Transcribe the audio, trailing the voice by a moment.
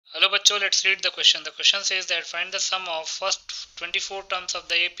Hello bachcho, let's read the question. The question says that find the sum of first 24 terms of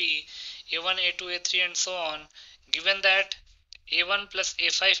the AP A1, A2, A3 and so on, given that A1 plus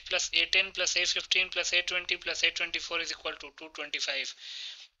A5 plus A10 plus A15 plus A20 plus A24 is equal to 225.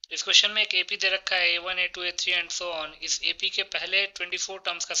 इस question में एक AP दे रखा है A1, A2, A3 and so on. इस AP के पहले 24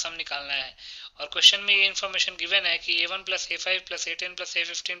 terms का सम निकालना है और क्वेश्चन में ये इन्फॉर्मेशन गिवन है कि A1 plus A5 plus A10 plus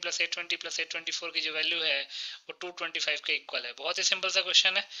A15 plus A20 plus A24 की जो वैल्यू है वो 225 के इक्वल है. बहुत ही सिंपल सा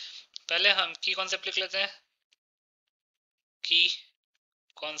क्वेश्चन है. पहले हम की कॉन्सेप्ट लिख लेते हैं. की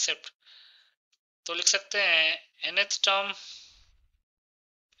कॉन्सेप्ट तो लिख सकते हैं nth term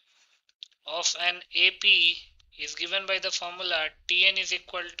of an AP is given by the formula Tn is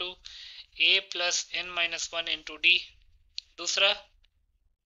equal to A plus n minus 1 into D. दूसरा,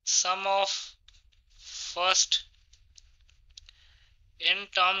 sum of first n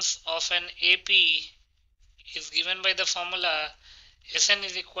terms of an AP is given by the formula Sn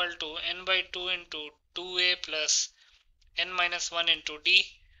is equal to n by 2 into 2A plus n minus 1 into D,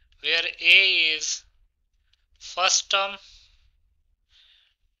 where A is first term,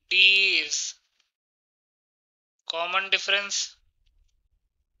 D is common difference,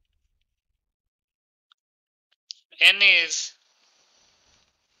 n is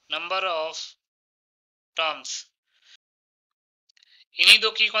number of terms. इन्हीं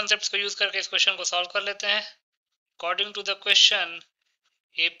दो की concepts को use करके इस question को solve कर लेते हैं. According to the question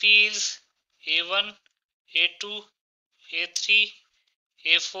AP is A1, A2, A3,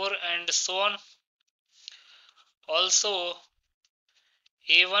 A4 and so on. Also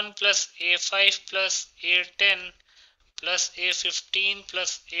A1 plus A5 plus A10 plus A15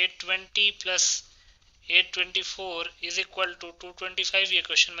 plus A20 plus A24 is equal to 225. ये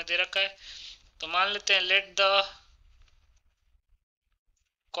question में दे रखा है. तो मान लेते हैं let the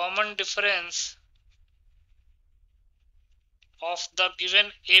common difference of the given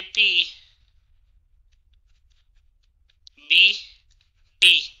AP be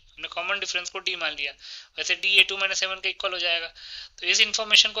D. हमने common difference को D मान लिया. वैसे D A2 माइनस A1 के इक्वल हो जाएगा. तो इस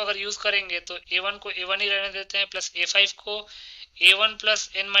इंफॉर्मेशन को अगर यूज करेंगे तो A1 को A1 ही रहने देते हैं प्लस A5 को A1 plus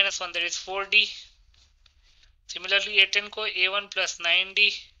n minus 1 that is 4D. Similarly A10 को A1 प्लस 9D,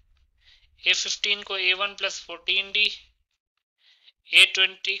 A15 को A1 प्लस 14D,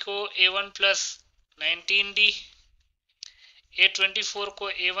 A20 को A1 प्लस 19D, A24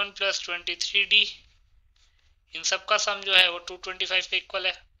 को A1 प्लस 23D. इन सब का सम जो है वो 225 के इक्वल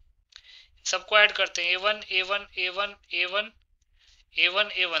है. सबको ऐड करते हैं A1 A1 A1 A1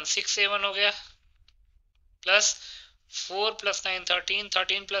 A1 A1 6 A1 हो गया plus 4 plus 9 13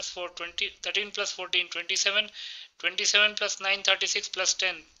 13 plus 4 20 13 plus 14 27 27 plus 9 36 plus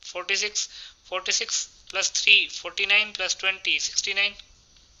 10 46 46 plus 3 49 plus 20 69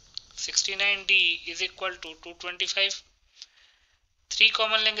 69D is equal to 225. 3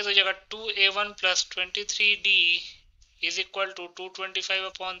 common लेंगे तो जगह 2A1 plus 23D is equal to 225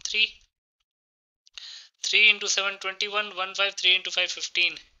 upon 3. 3 into 7 21 15 3 into 5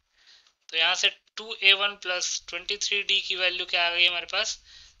 15. तो यहाँ से 2A1 प्लस 23D की value क्या आ गई हमारे पास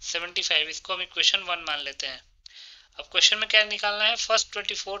 75. इसको हम इक्वेशन 1 मान लेते हैं. अब क्वेश्चन में क्या निकालना है, फर्स्ट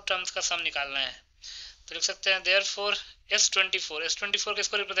 24 टर्म्स का सम निकालना है. तो लिख सकते हैं देयरफॉर S24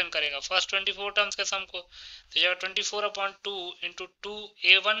 किसको रिप्रेजेंट करेगा, फर्स्ट 24 टर्म्स के सम को. तो जगह 24 upon 2 into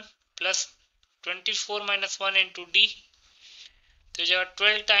 2A1 plus 24 minus 1 into D. तो जगह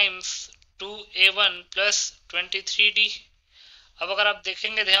 12 टाइम्स 2A1 प्लस 23D. अब अगर आप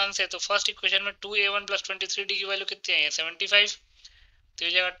देखेंगे ध्यान से तो फर्स्ट इक्वेशन में 2A1 प्लस 23D की वैल्यू कितनी है 75. तो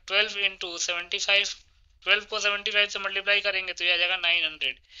ये जगह 12 इंटू 75, 12 को 75 से मल्टीप्लाई करेंगे तो यह आ जाएगा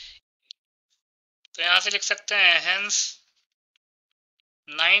 900. तो यहां से लिख सकते हैं hence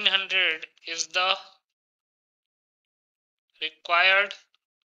 900 is the required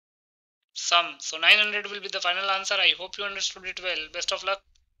sum. So 900 will be the final answer. I hope you understood it well. Best of luck.